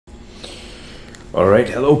Alright,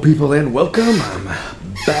 hello people and welcome. I'm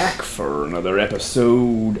back for another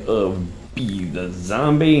episode of Be the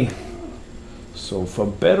Zombie. So for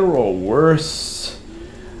better or worse,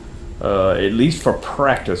 at least for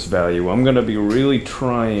practice value, I'm going to be really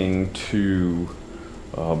trying to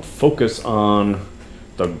focus on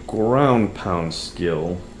the ground pound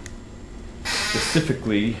skill.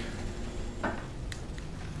 Specifically,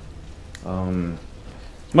 as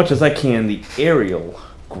much as I can, the aerial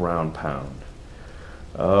ground pound.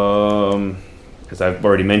 As I've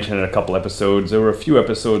already mentioned in a couple episodes, there were a few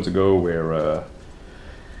episodes ago where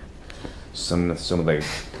some of the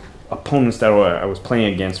opponents that I was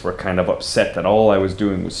playing against were kind of upset that all I was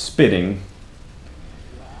doing was spitting.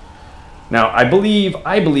 Now, I believe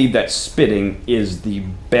that spitting is the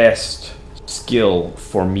best skill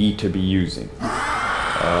for me to be using.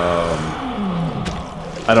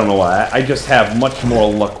 I don't know why. I just have much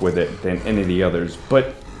more luck with it than any of the others,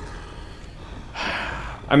 but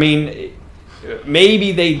I mean,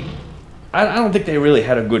 maybe I don't think they really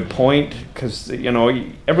had a good point, because, you know,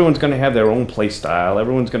 everyone's going to have their own play style.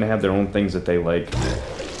 Everyone's going to have their own things that they like.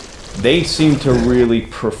 They seem to really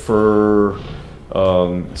prefer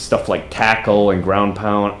stuff like tackle and ground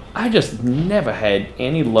pound. I just never had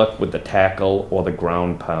any luck with the tackle or the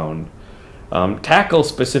ground pound. Tackle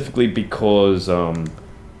specifically because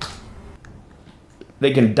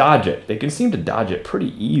they can dodge it. They can seem to dodge it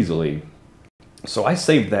pretty easily. So I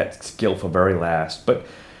saved that skill for very last. But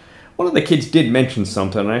one of the kids did mention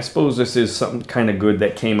something, and I suppose this is something kind of good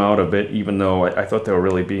that came out of it, even though I thought they were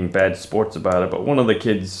really being bad sports about it. But one of the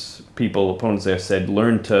kids, opponents there, said,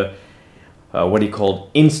 learn to, what he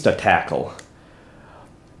called insta-tackle.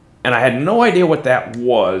 And I had no idea what that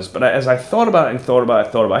was, but as I thought about it,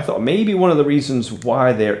 I thought maybe one of the reasons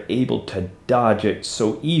why they're able to dodge it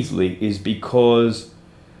so easily is because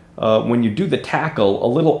when you do the tackle, a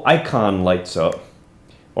little icon lights up,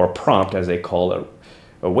 or prompt as they call it.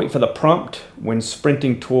 Wait for the prompt when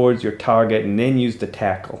sprinting towards your target and then use the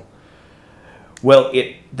tackle. Well,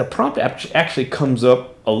 the prompt actually comes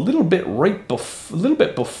up a little bit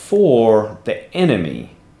before the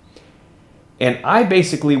enemy. And I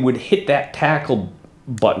basically would hit that tackle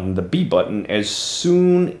button, the B button, as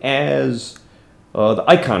soon as the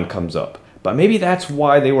icon comes up. But maybe that's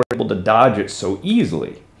why they were able to dodge it so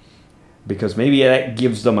easily. Because maybe that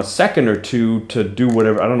gives them a second or two to do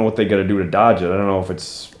whatever. I don't know what they got to do to dodge it. I don't know if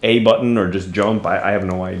it's A button or just jump. I have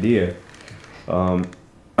no idea. But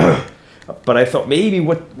I thought maybe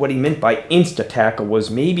what he meant by insta-tackle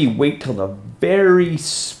was maybe wait till the very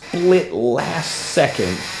split last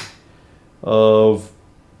second of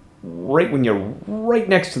right when you're right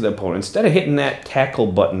next to the opponent. Instead of hitting that tackle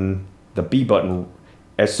button, the B button,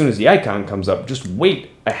 as soon as the icon comes up, just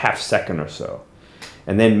wait a half second or so.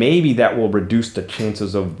 And then maybe that will reduce the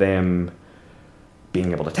chances of them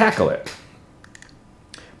being able to tackle it.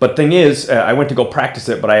 But thing is, I went to go practice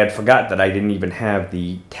it, but I had forgot that I didn't even have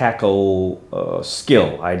the tackle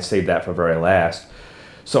skill. I'd saved that for very last.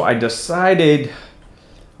 So I decided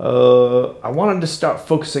I wanted to start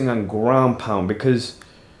focusing on ground pound, because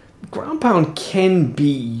ground pound can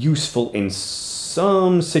be useful in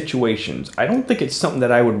some situations. I don't think it's something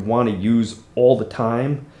that I would want to use all the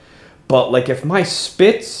time. But like if my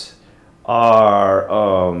spits are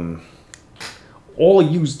all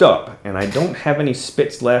used up and I don't have any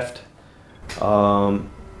spits left, ground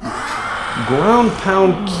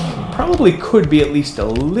pound probably could be at least a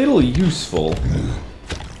little useful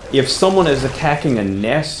if someone is attacking a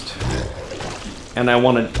nest and I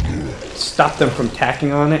want to stop them from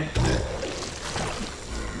tacking on it.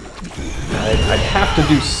 I'd have to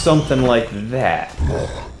do something like that.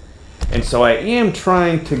 And so I am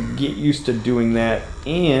trying to get used to doing that,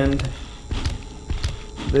 and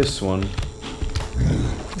this one.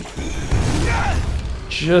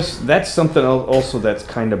 That's something also that's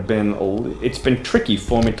kind of been, it's been tricky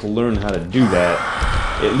for me to learn how to do that.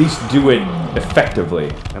 At least do it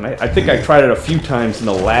effectively. And I think I tried it a few times in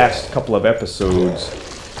the last couple of episodes,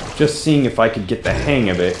 just seeing if I could get the hang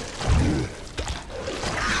of it.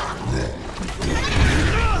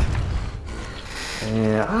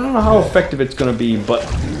 Yeah, I don't know how effective it's going to be, but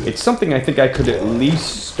it's something I think I could at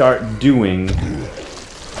least start doing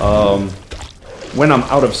when I'm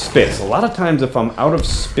out of spits. A lot of times if I'm out of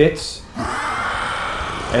spits,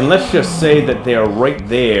 and let's just say that they're right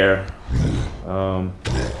there,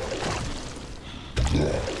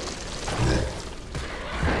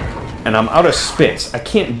 and I'm out of spits, I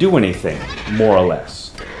can't do anything, more or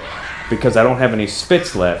less, because I don't have any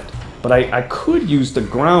spits left. But I could use the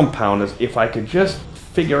ground pound if I could just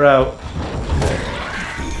figure out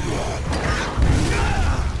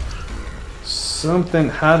something,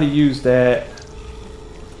 how to use that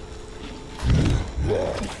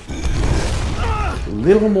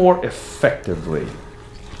little more effectively.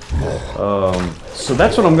 So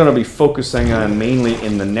that's what I'm going to be focusing on mainly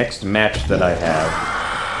in the next match that I have.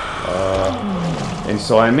 And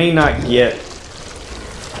so I may not get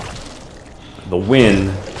the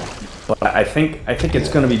win, but I think it's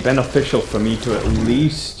going to be beneficial for me to at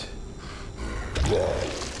least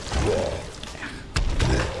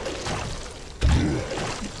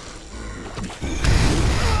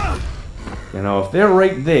you know, if they're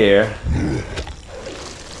right there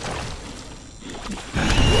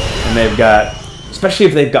and they've got, especially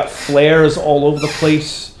if they've got flares all over the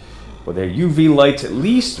place or their UV lights, at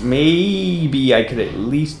least maybe I could at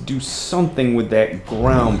least do something with that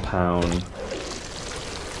ground pound.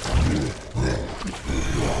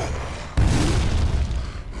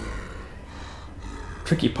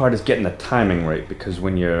 Tricky part is getting the timing right, because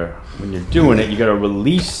when you're doing it, you got to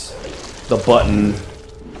release the button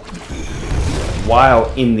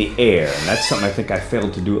while in the air, and that's something I think I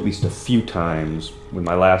failed to do at least a few times with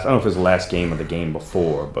my last, I don't know if it was the last game or the game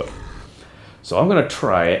before, but so I'm gonna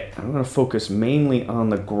try it. I'm gonna focus mainly on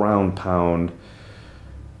the ground pound,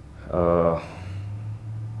 at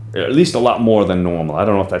least a lot more than normal. I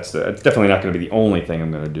don't know if it's definitely not gonna be the only thing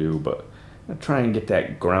I'm gonna do, but I'm gonna try and get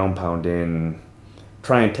that ground pound in,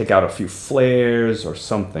 try and take out a few flares or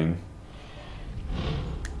something.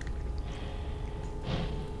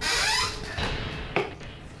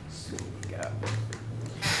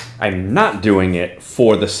 I'm not doing it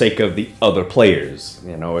for the sake of the other players.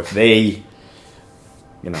 You know, if they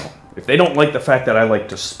don't like the fact that I like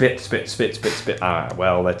to spit,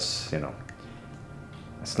 well, that's, you know,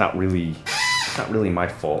 it's not really my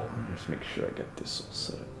fault. Just make sure I get this all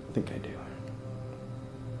set up. I think I do.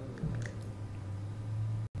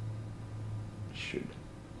 Should.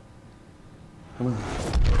 Come on.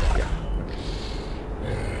 Yeah.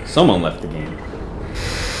 Okay. Someone left the game.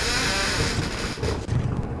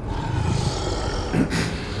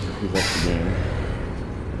 Who left the game?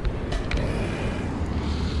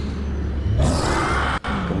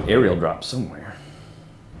 An aerial drop somewhere.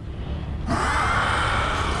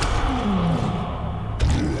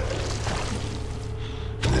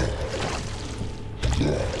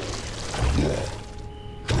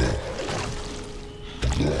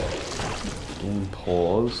 Game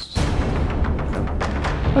paused.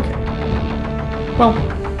 Okay. Well.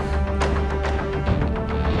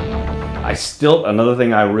 Another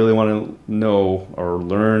thing I really want to know or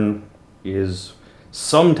learn is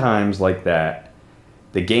sometimes like that,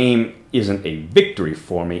 the game isn't a victory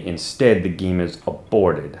for me. Instead, the game is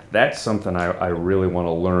aborted. That's something I really want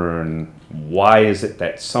to learn. Why is it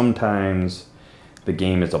that sometimes the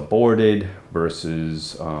game is aborted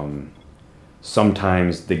versus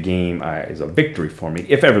sometimes the game is a victory for me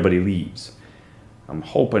if everybody leaves? I'm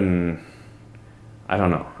hoping, I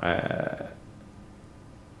don't know.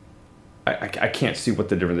 I can't see what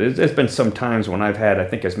the difference is. There's been some times when I've had, I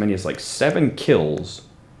think, as many as like 7 kills,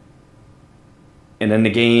 and then the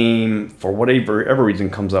game, for whatever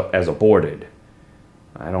reason, comes up as aborted.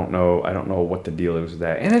 I don't know what the deal is with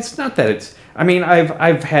that. And it's not that it's, I mean,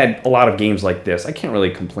 I've had a lot of games like this. I can't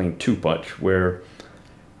really complain too much, where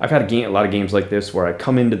I've had a lot of games like this where I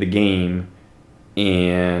come into the game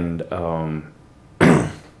and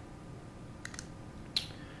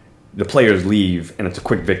the players leave, and it's a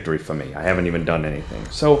quick victory for me. I haven't even done anything.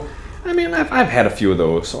 So, I mean, I've had a few of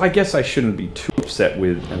those, so I guess I shouldn't be too upset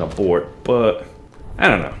with an abort, but I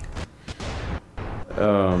don't know.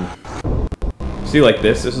 See, like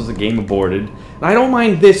this is a game aborted. And I don't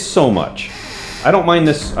mind this so much. I don't mind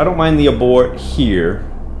this. I don't mind the abort here.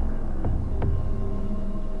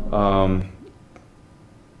 But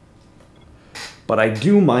I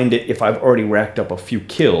do mind it if I've already racked up a few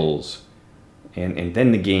kills. And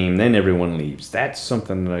then the game, then everyone leaves. That's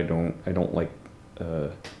something that I don't like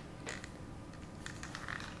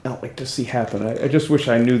to see happen. I just wish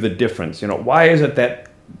I knew the difference. You know, why is it that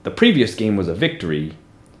the previous game was a victory,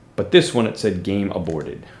 but this one it said game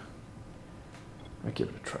aborted? I'll give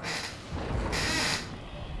it a try.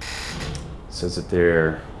 It says that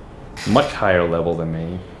they're much higher level than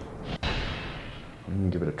me. I'm gonna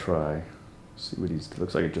give it a try. See what he's.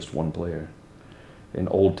 Looks like it's just one player in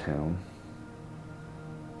Old Town.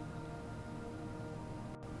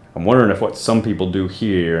 I'm wondering if what some people do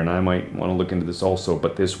here, and I might want to look into this also,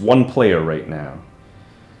 but there's one player right now.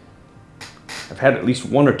 I've had at least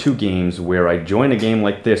 1 or 2 games where I join a game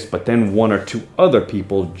like this, but then 1 or 2 other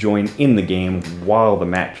people join in the game while the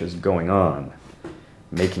match is going on,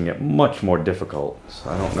 making it much more difficult. So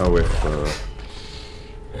I don't know if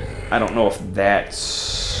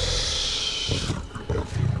that's,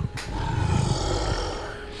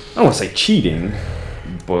 I don't want to say cheating,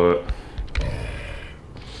 but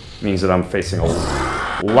Means that I'm facing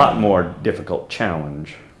a lot more difficult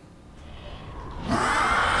challenge.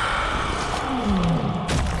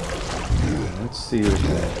 Let's see what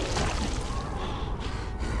that.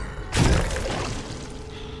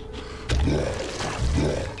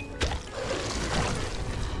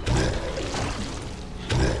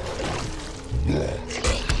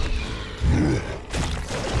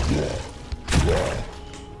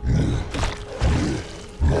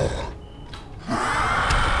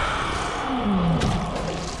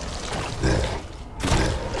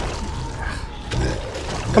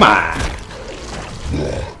 Come on!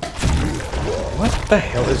 What the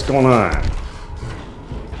hell is going on?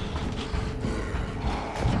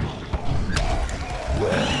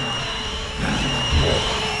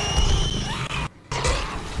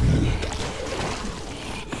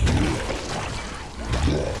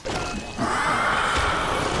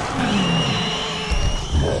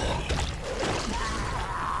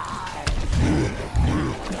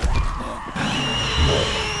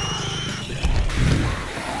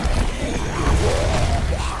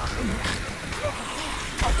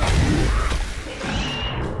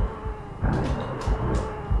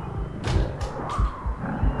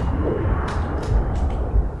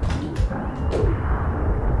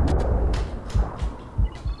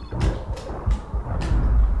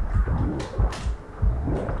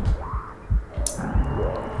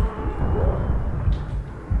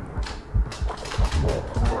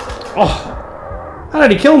 Oh, how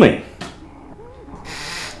did he kill me?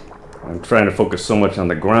 I'm trying to focus so much on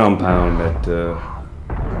the ground pound that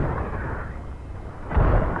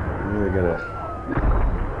I really gotta.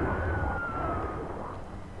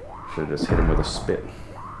 Should have just hit him with a spit.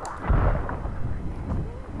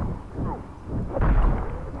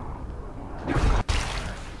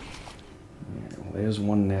 Yeah, there's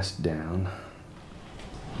one nest down.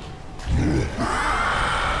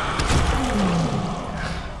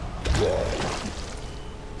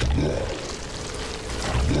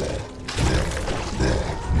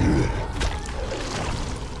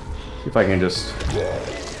 See if I can just...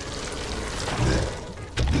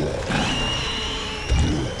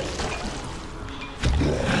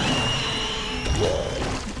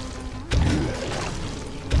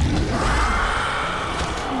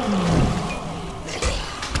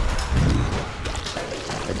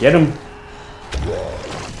 I get him.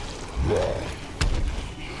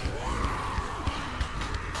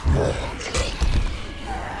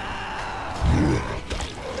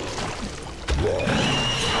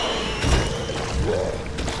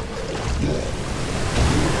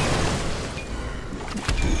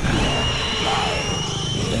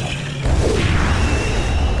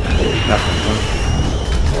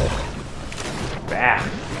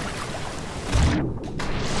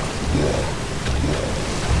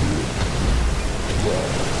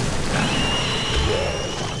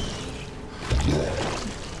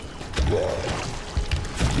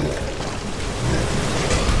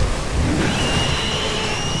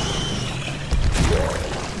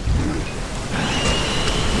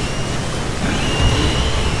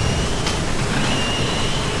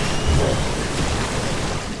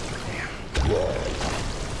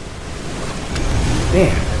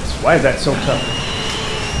 Damn, why is that so tough?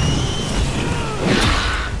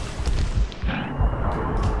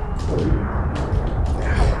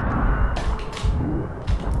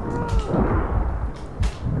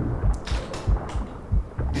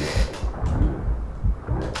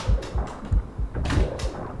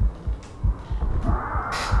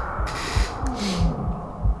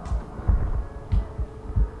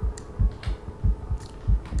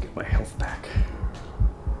 Get my health back.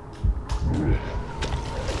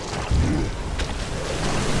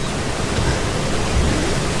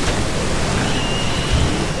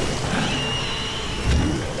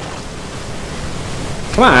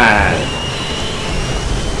 Come on! I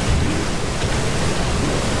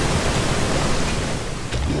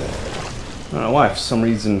don't know why, for some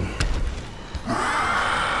reason.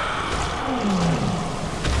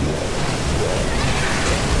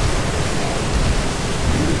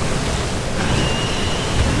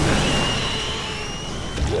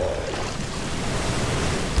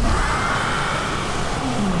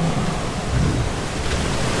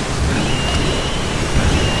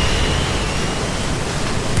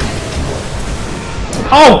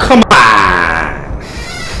 Oh, come on!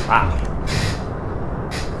 Wow.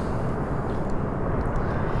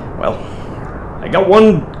 Well, I got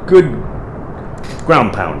one good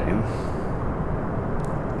ground pound in.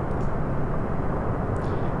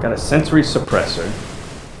 Got a sensory suppressor.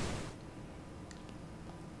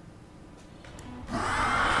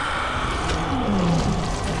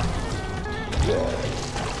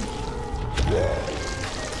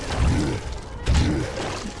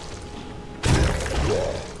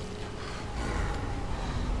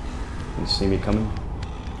 You see me coming?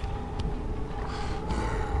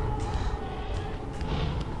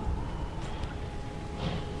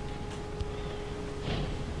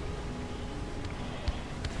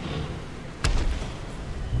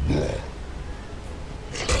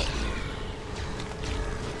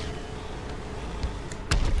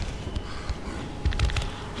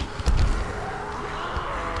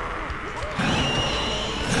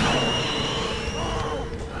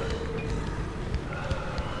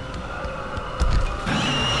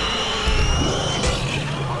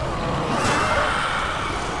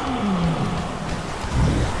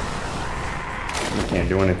 Can't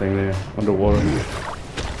do anything there. Underwater.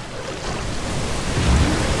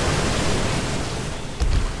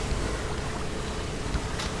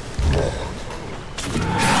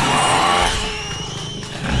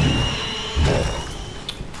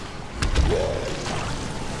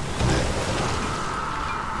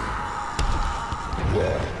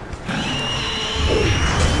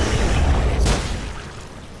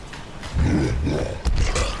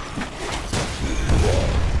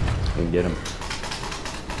 And get him.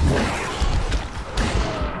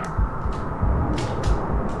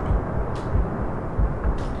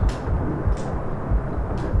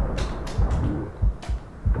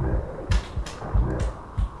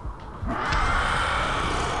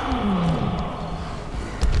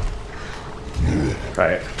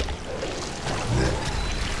 Try it.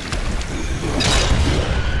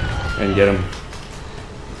 And get him.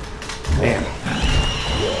 Damn.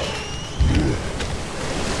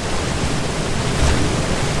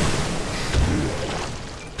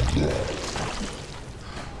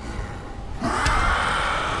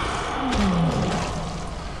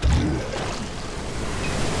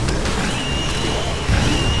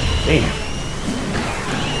 Damn.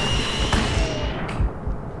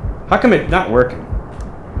 How come it's not working?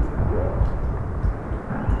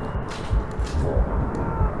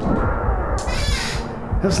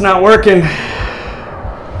 It's not working.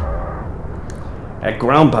 At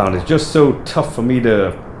ground pound, it's just so tough for me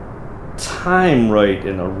to time right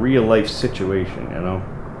in a real life situation, you know?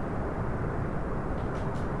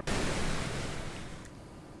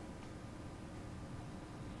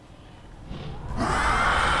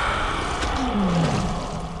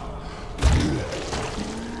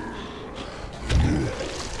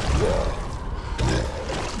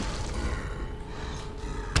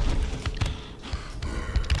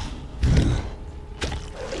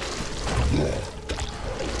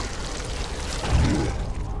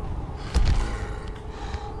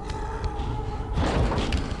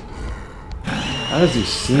 How does he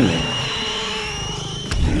see me?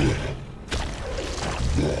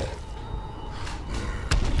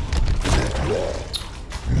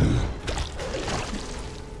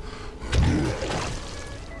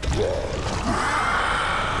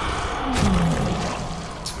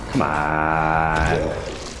 Come on.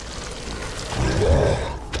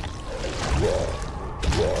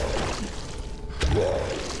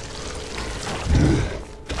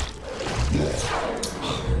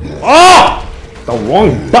 Oh! The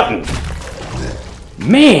wrong button.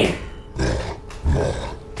 Man.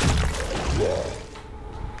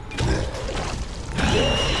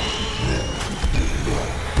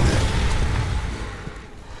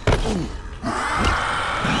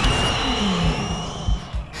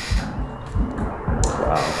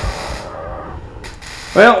 Wow.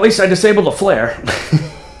 Well, at least I disabled the flare.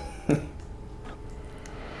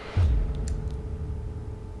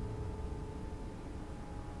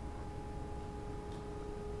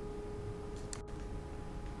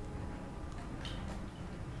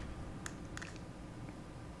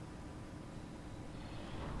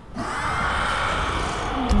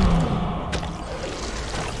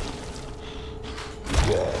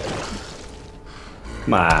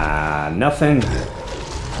 Come on, nothing.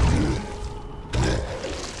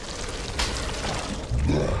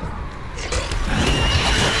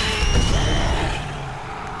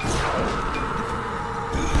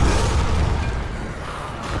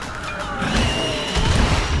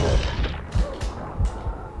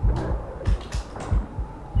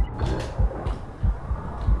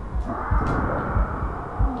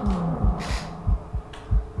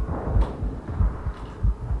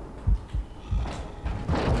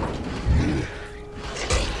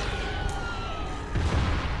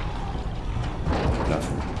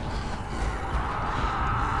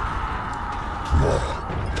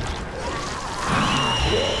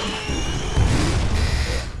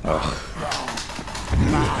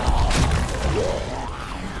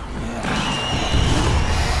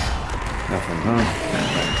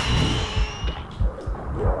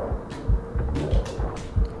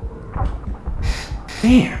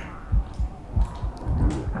 Damn.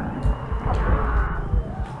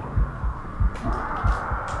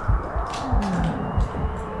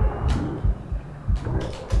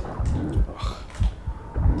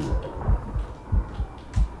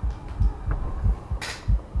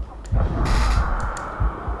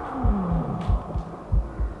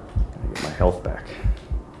 health back.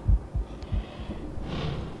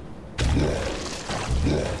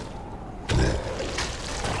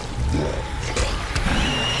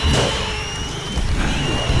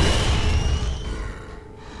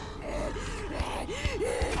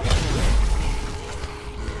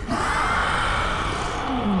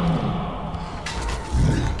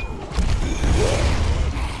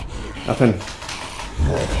 Nothing.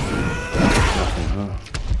 Nothing, huh?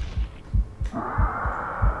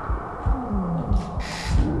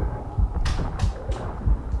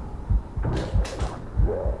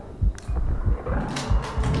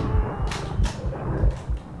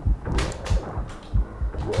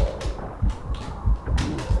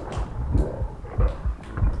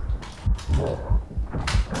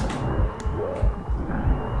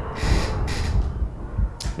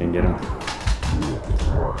 Didn't get him.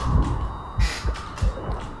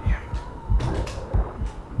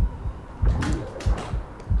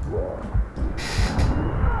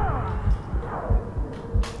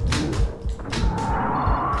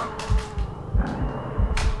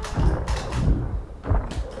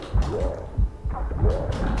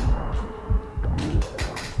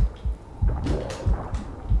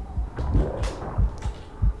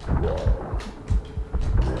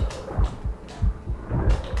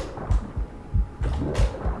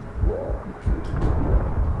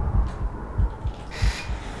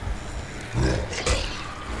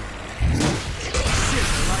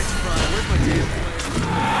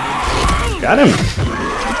 Got him.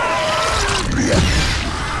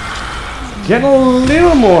 Getting a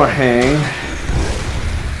little more hang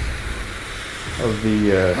of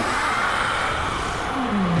the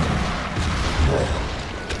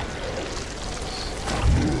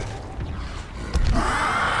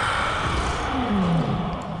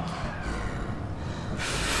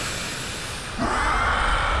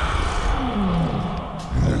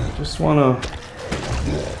just wanna.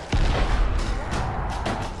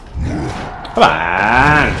 Come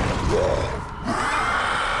on!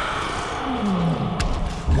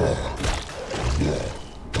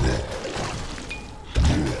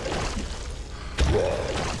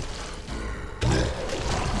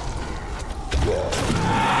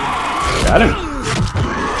 Got him.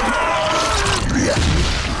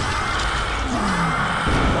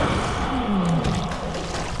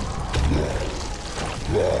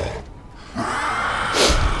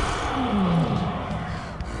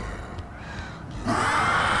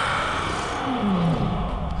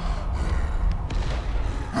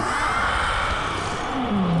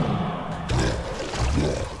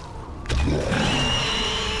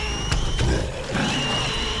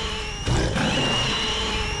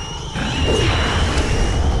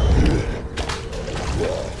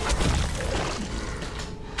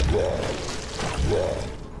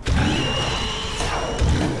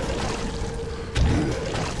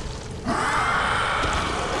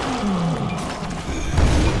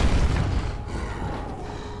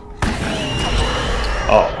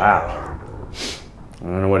 Oh, wow. I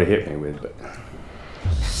don't know what it hit me with, but...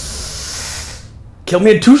 Killed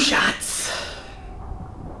me in 2 shots!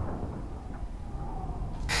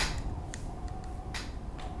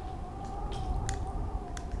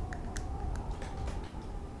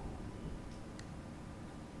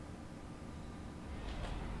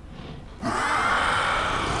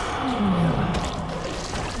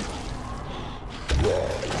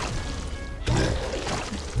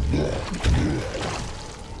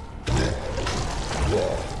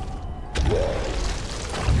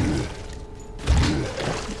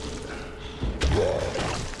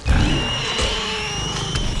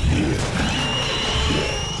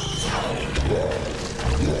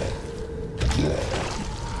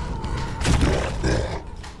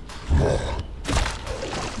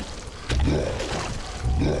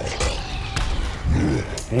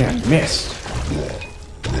 Man, missed.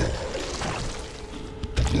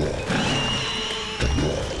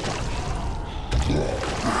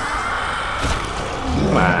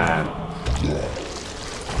 Come on.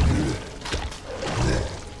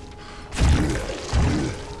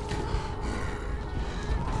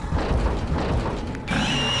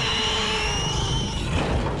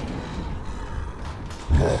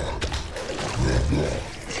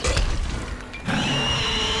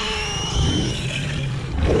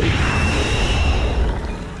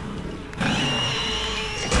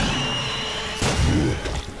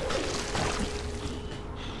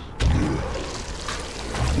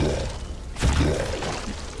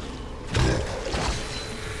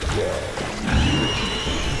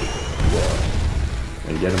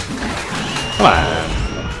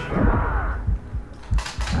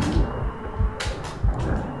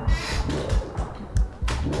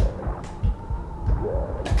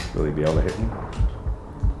 definitely be able to hit me.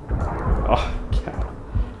 Oh,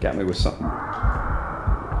 got me with something.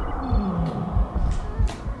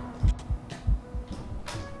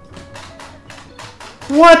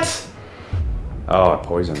 What? Oh, I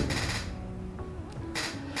poisoned him.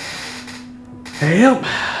 Yep.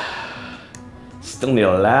 Still need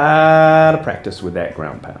a lot of practice with that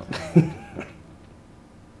ground pound.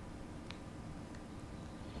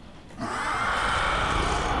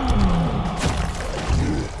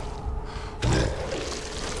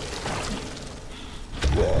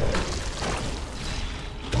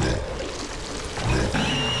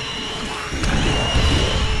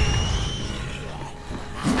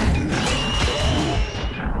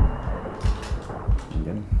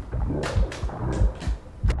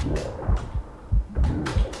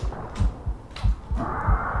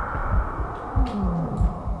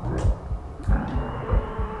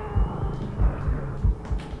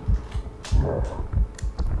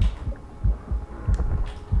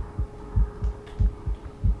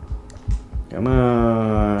 Come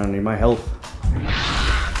on, need my health. Come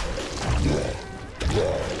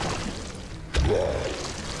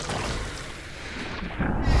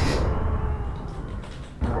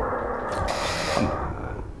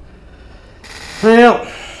on. Well,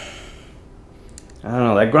 I don't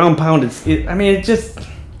know, that ground pound is, I mean, it just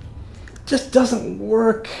doesn't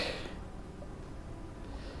work.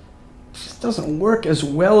 It just doesn't work as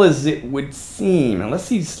well as it would seem, unless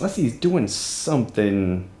he's doing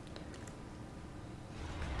something.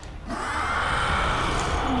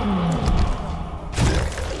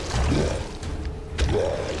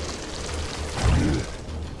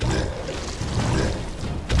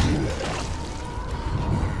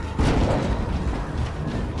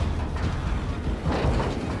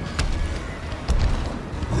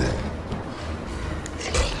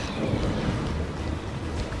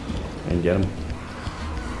 And get him.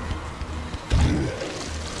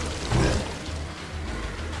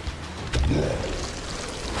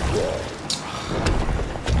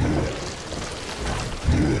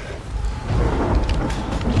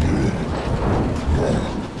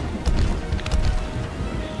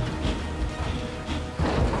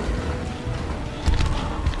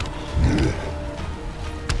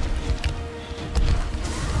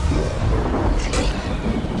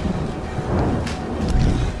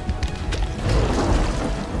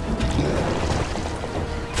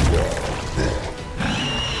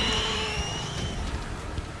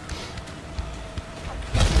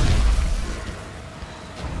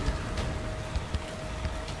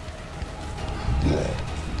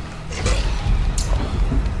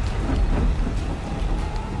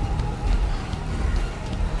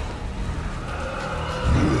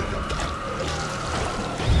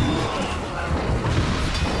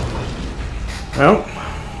 Well,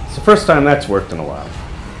 it's the first time that's worked in a while.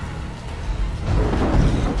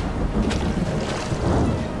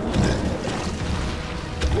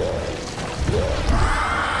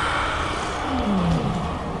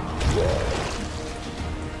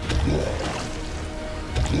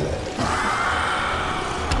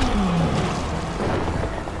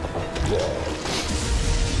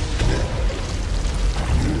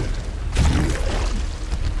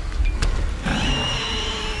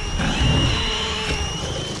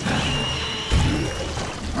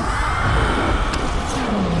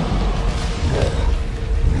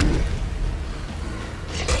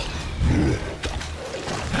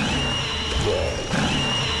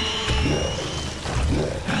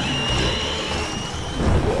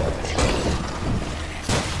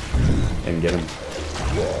 And get him.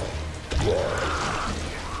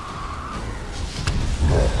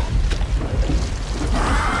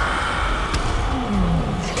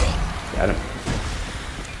 Got him.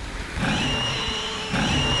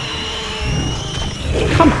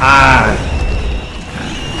 Come on!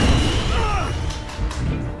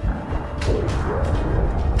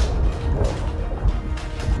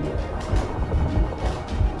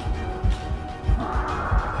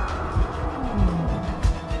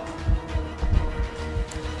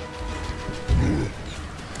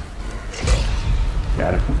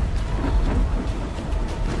 Got him.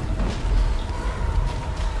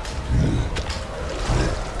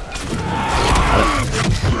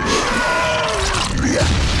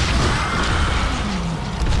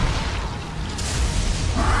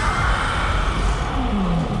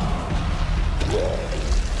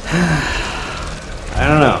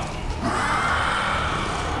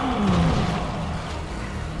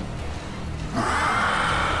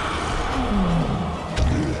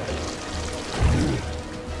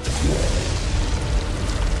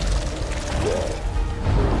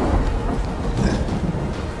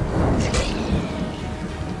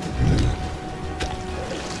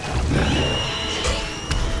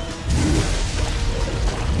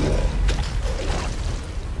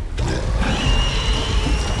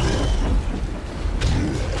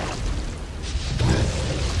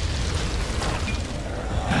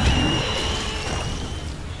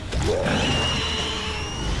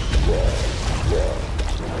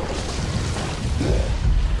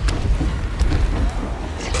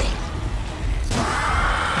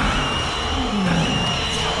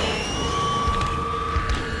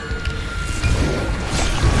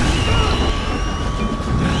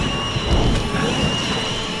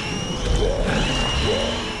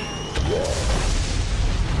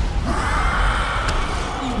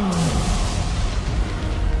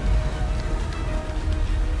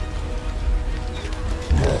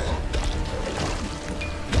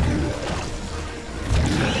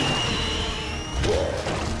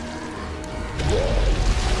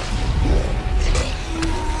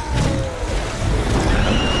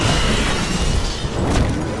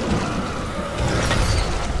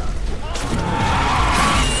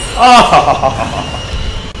 Oh!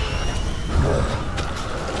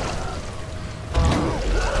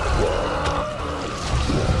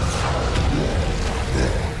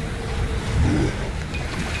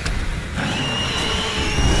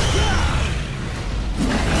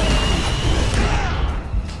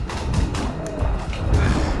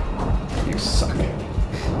 You suck.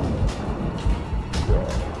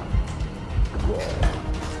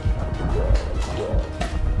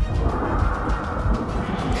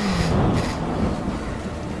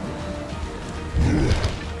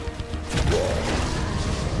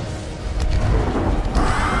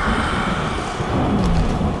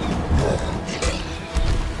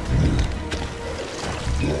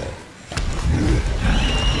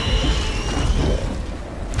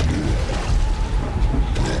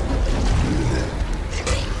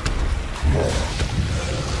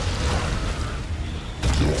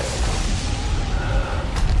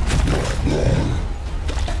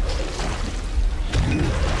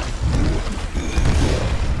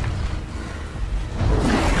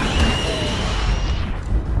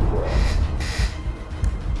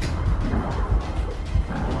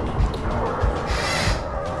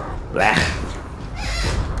 Blah.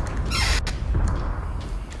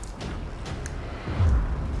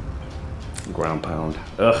 Ground pound.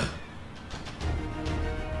 Ugh.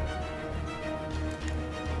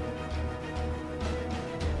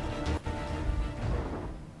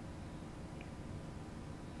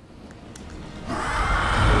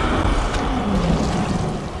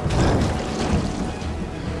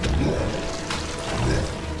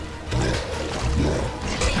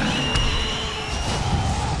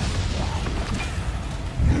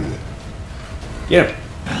 Get him.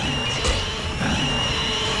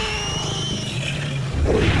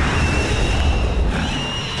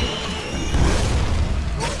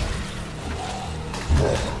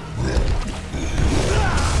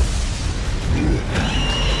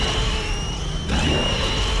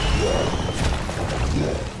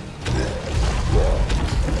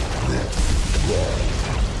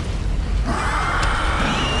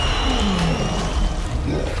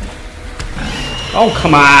 Oh,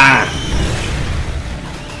 come on.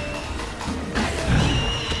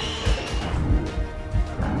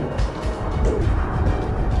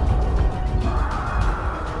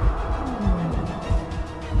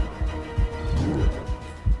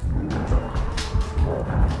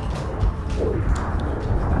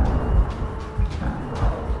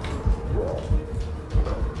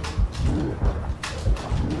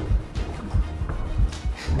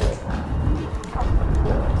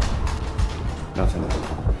 Nothing.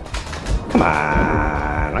 Come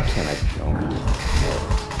on. Why can't I jump?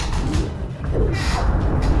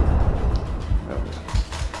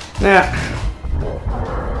 Nah.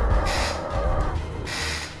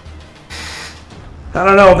 I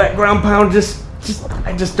don't know. That ground pound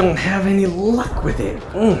I just don't have any luck with it.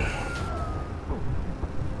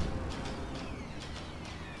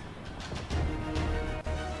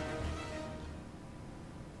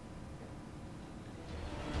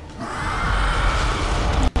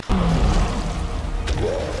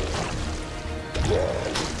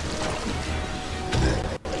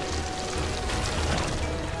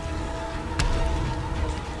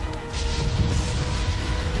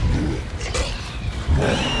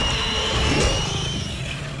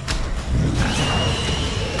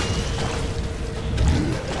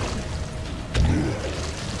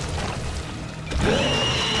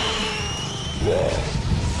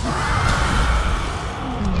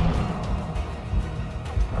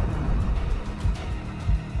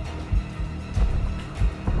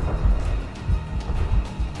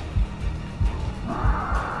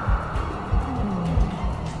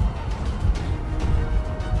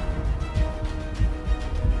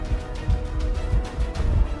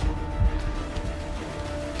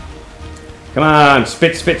 Come on,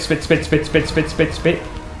 spit, spit, spit, spit, spit, spit, spit, spit, spit.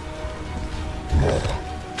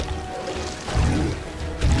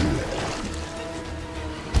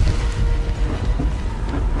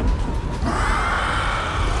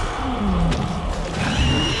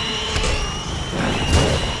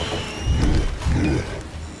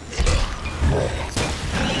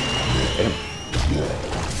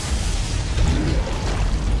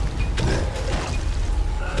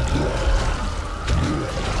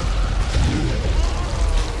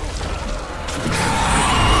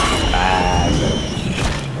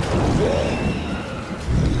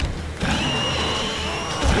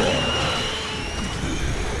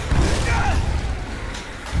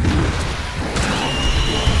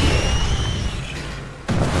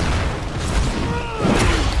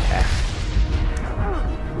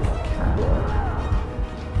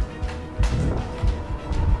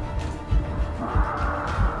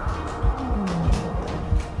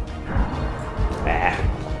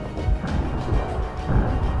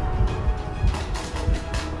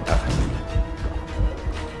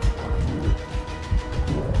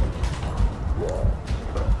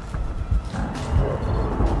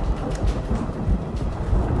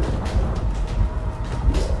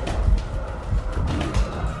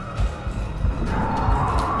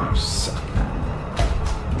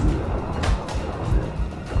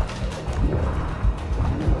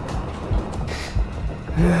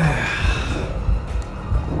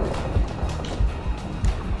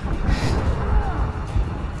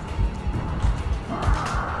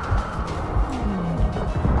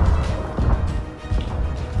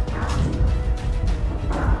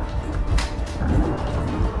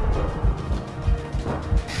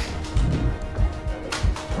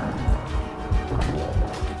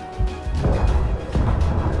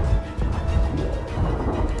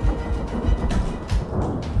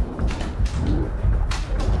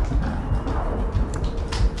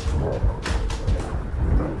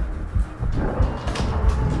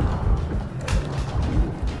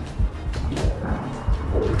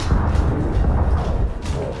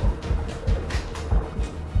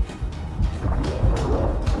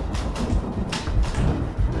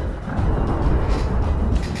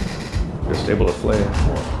 Just able to flay.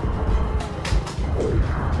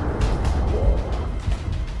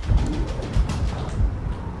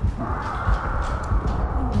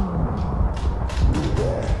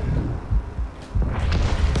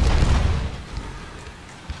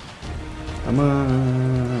 Come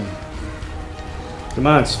on. Come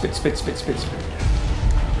on, spit, spit, spit, spit, spit.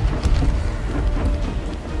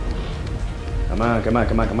 Come on, come on,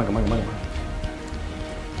 come on, come on, come on, come on.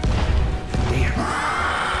 Damn.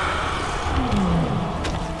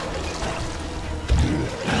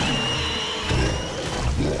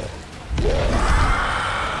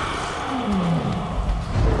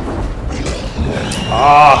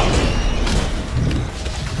 Ah!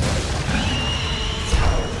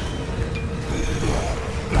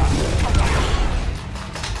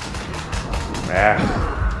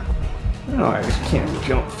 No, I just can't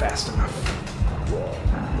jump fast enough.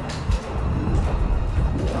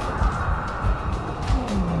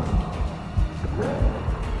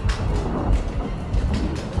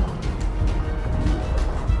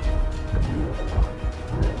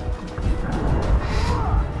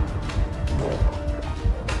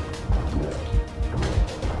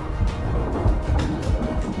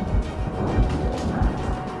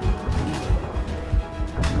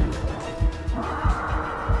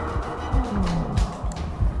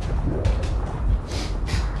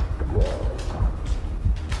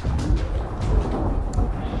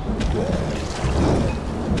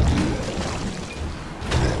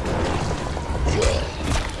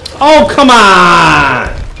 Oh, come on!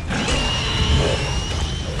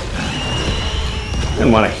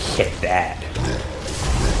 Didn't want to hit that.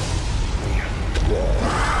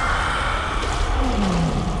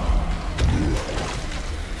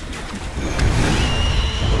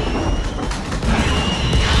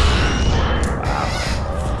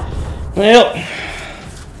 Well.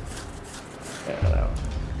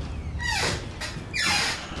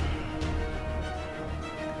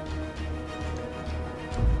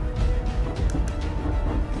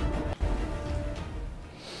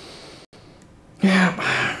 Yeah,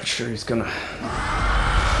 I'm sure he's gonna.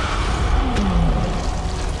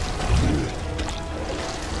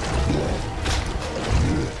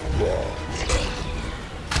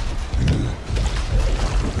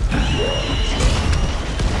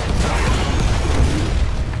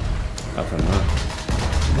 Nothing, huh?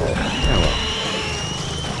 Yeah, well.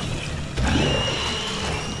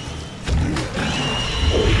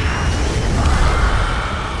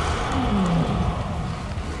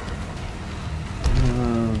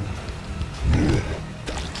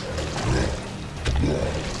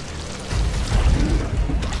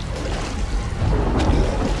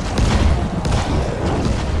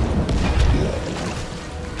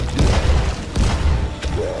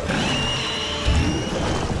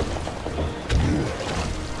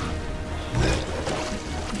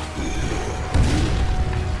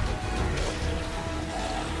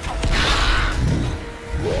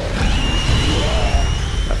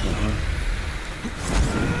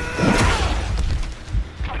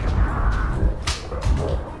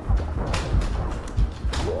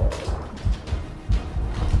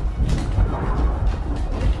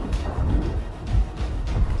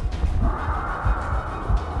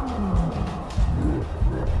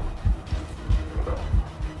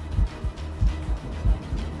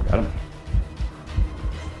 Got him.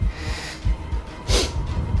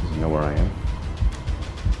 Does he know where I am?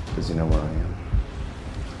 Does he know where I am?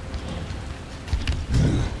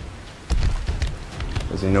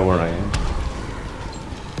 Does he know where I am?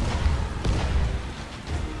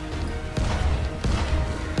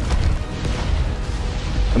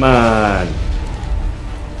 Come on!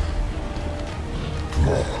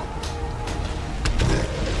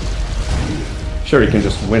 Sure, he can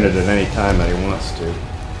just win it at any time that he wants to.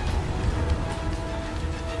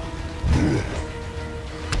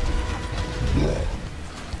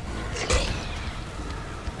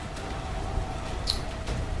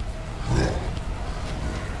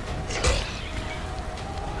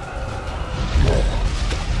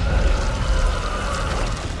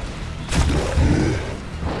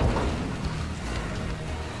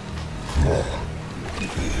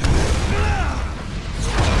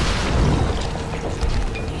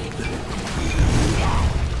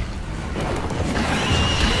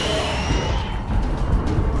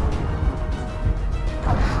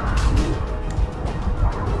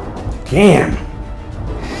 Damn.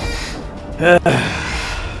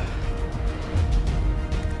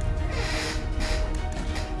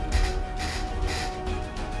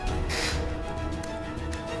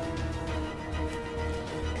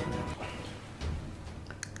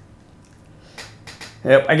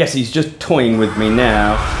 Yep, I guess he's just toying with me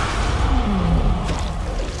now.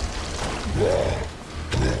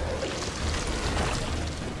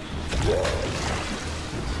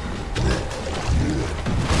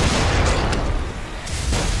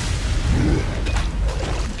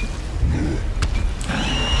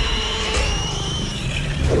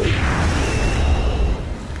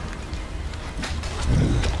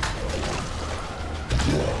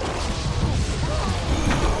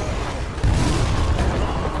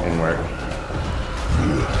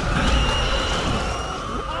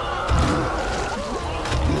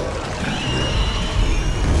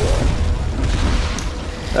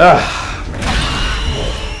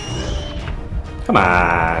 Come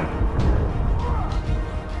on.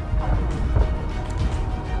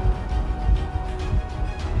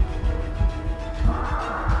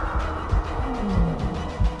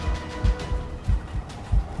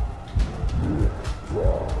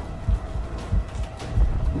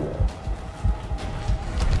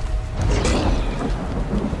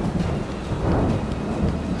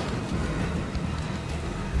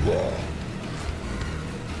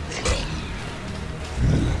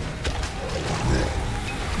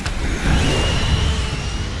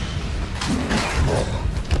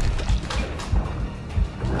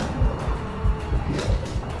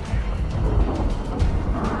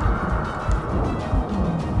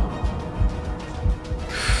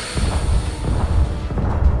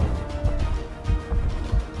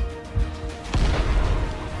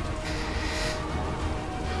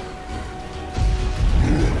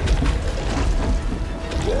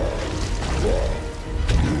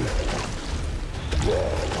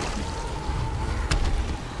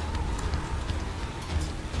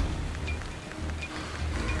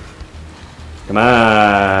 Come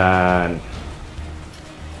on.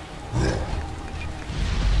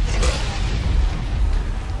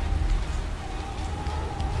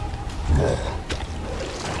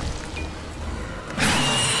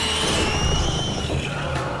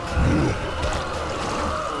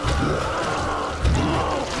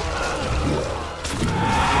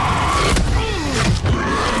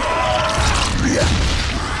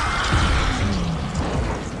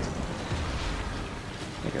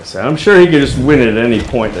 I'm sure he could just win it at any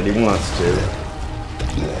point that he wants to.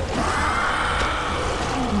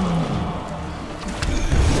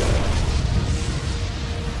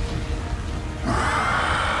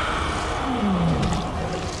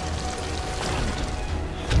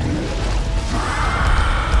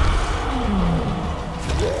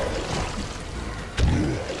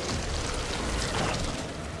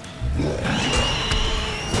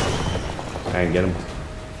 I can get him.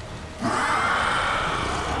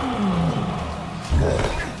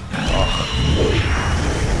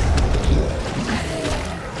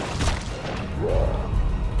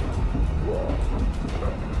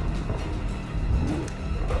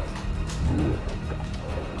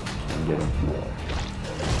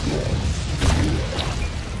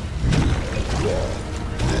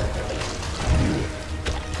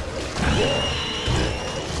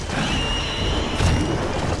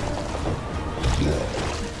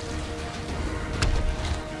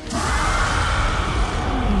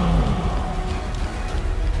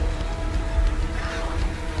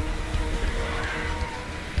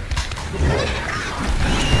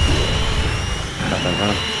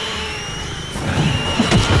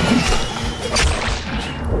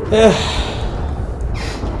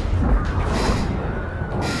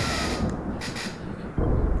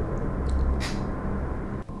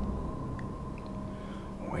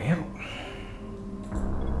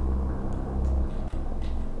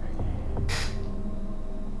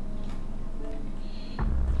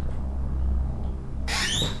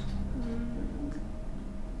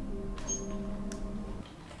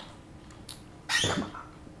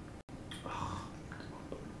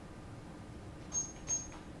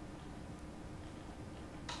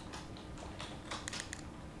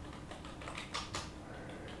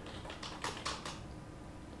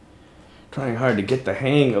 Trying hard to get the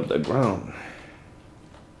hang of the ground.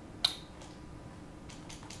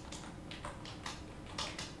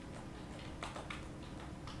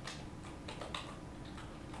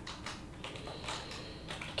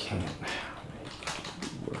 Can't make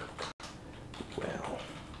it work well.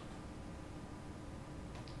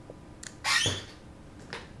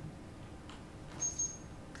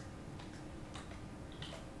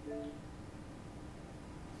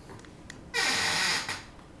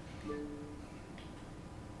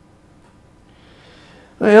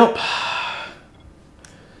 Well, I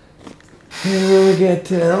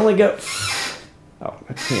only got. Oh,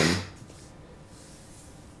 that's him.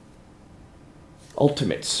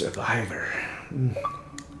 Ultimate Survivor.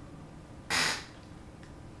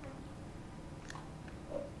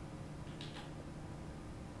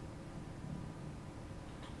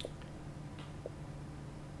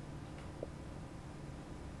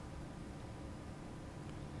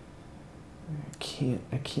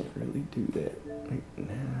 I can't really do that right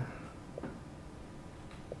now.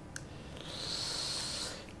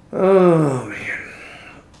 Oh man.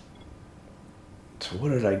 So what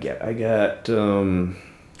did I get? I got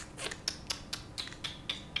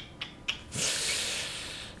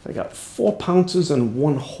I got 4 pounces and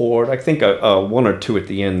 1 horde. I think 1 or 2 at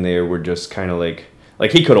the end there were just kind of like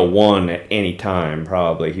he could have won at any time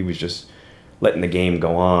probably. He was just letting the game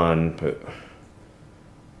go on, but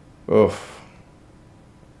oof.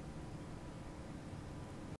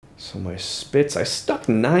 So my spits, I stuck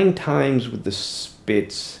 9 times with the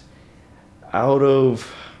spits out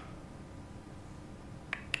of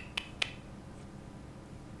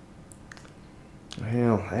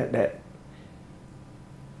well, that at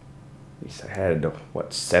least I had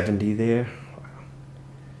what 70 there.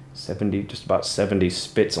 70, just about 70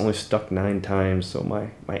 spits, only stuck 9 times, so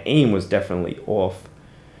my aim was definitely off.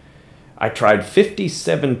 I tried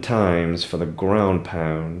 57 times for the ground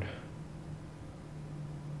pound.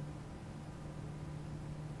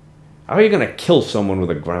 How are you going to kill someone with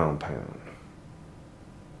a ground pound?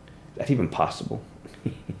 Is that even possible?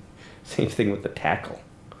 Same thing with the tackle.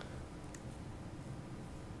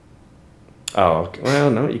 Oh, okay.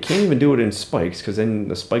 Well, no, you can't even do it in spikes, because then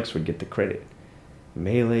the spikes would get the credit.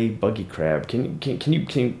 Melee buggy crab. Can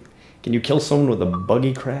you kill someone with a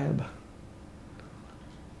buggy crab?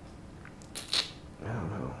 I don't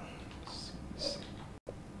know. Let's see.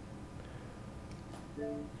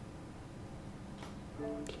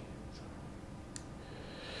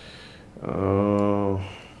 Oh.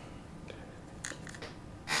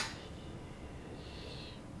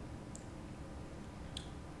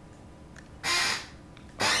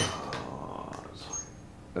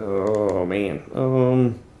 Oh man. Oh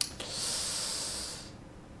man.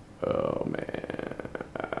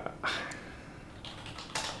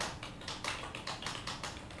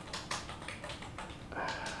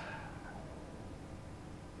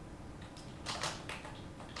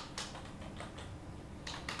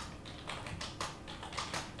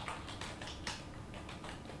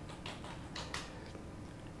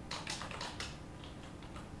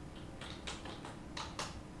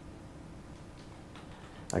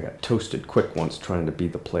 I got toasted quick once trying to be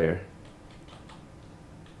the player.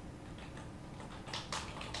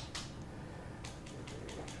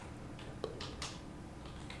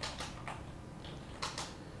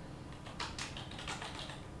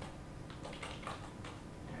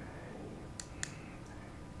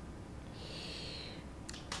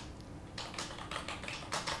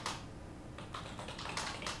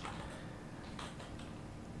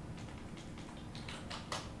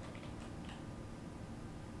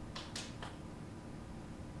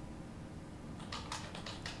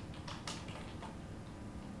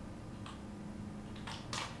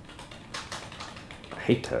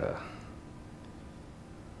 Hater.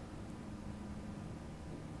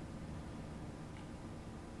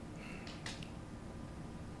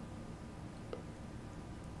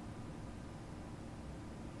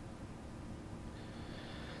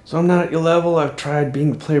 So I'm not at your level. I've tried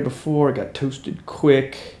being the player before. I got toasted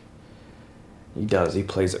quick. He does. He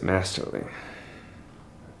plays it masterly.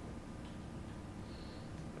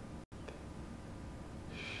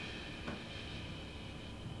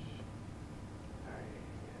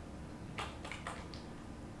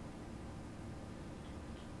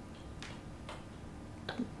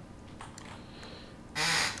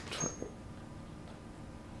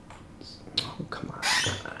 Oh, come on.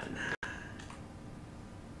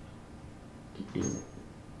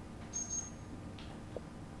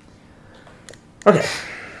 Okay.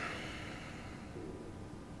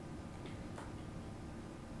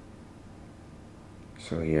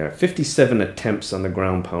 So yeah, 57 attempts on the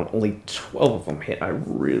ground pound, only 12 of them hit. I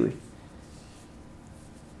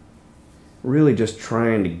really just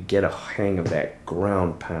trying to get a hang of that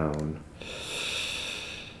ground pound.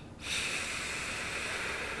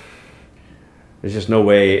 There's just no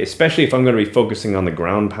way, especially if I'm going to be focusing on the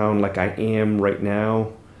ground pound like I am right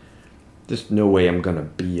now, there's no way I'm going to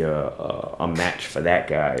be a match for that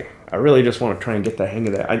guy. I really just want to try and get the hang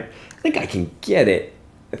of that. I think I can get it.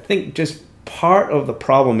 I think just part of the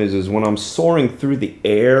problem is when I'm soaring through the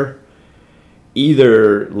air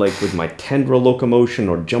either like with my tendril locomotion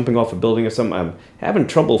or jumping off a building or something, I'm having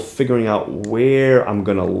trouble figuring out where I'm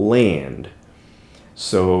gonna land.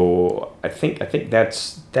 So I think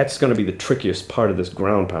that's gonna be the trickiest part of this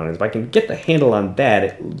ground pound. Is if I can get the handle on that,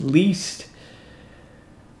 at least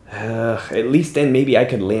then maybe I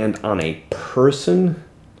could land on a person.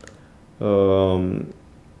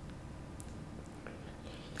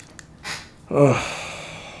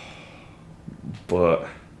 But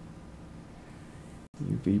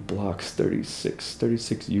UV blocks 36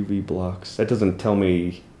 UV blocks. That doesn't tell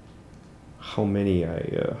me how many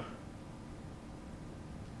I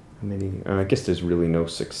guess there's really no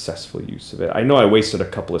successful use of it. I know I wasted a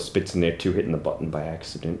couple of spits in there too, hitting the button by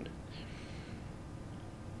accident.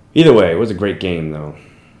 Either way, it was a great game though.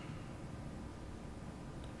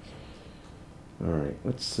 All right,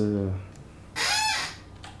 let's go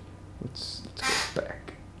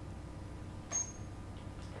back.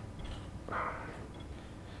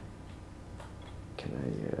 Can I?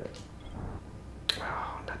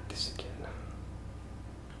 Oh, not this again.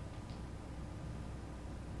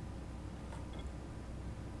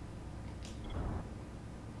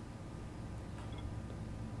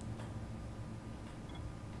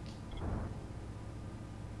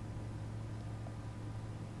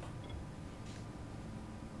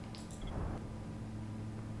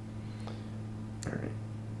 All right.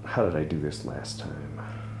 How did I do this last time?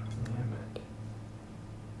 Damn it.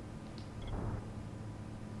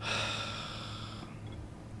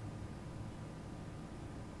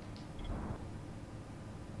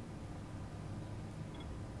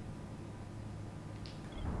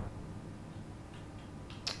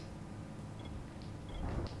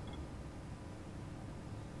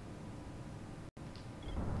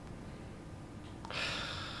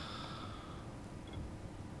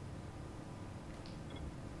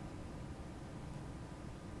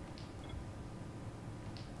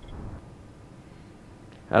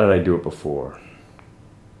 How did I do it before?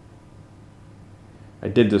 I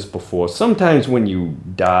did this before. Sometimes when you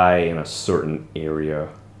die in a certain area,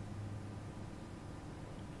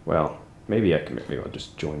 well, maybe I'll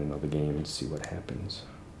just join another game and see what happens.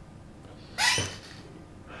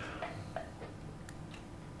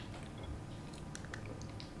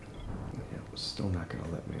 Yeah, it's still not gonna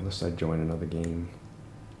let me unless I join another game.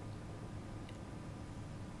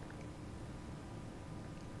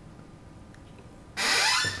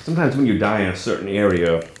 Sometimes when you die in a certain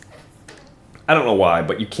area, I don't know why,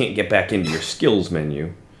 but you can't get back into your skills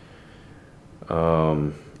menu.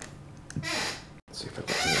 Let's see if I can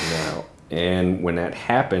get it now. And when that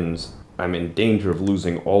happens, I'm in danger of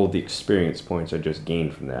losing all of the experience points I just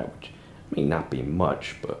gained from that, which may not be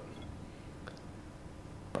much, but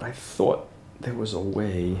I thought there was a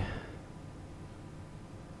way.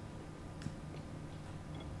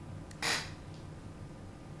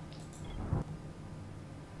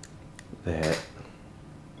 That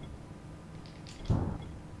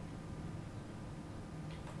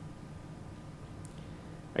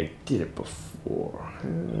I did it before. How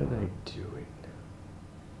did I do it?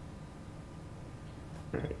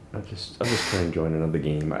 Alright, I'll just try and join another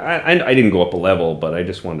game. I didn't go up a level, but I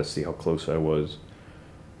just wanted to see how close I was.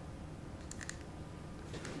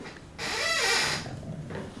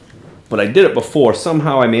 But I did it before.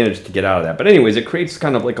 Somehow I managed to get out of that. But anyways, it creates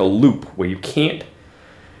kind of like a loop where you can't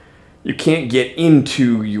get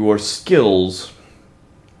into your skills,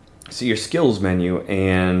 see your skills menu,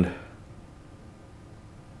 and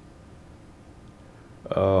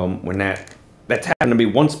when that's happened to me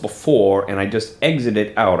once before, and I just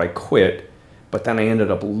exited out, I quit, but then I ended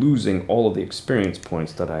up losing all of the experience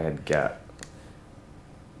points that I had got.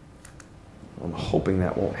 I'm hoping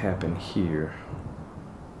that won't happen here.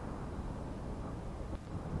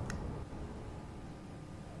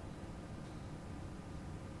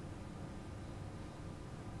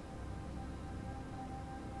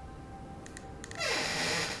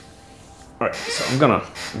 Alright, so I'm gonna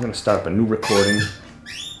start up a new recording.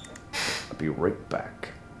 I'll be right back.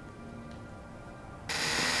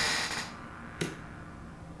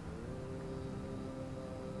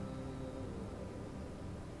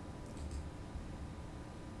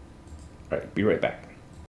 Alright, be right back.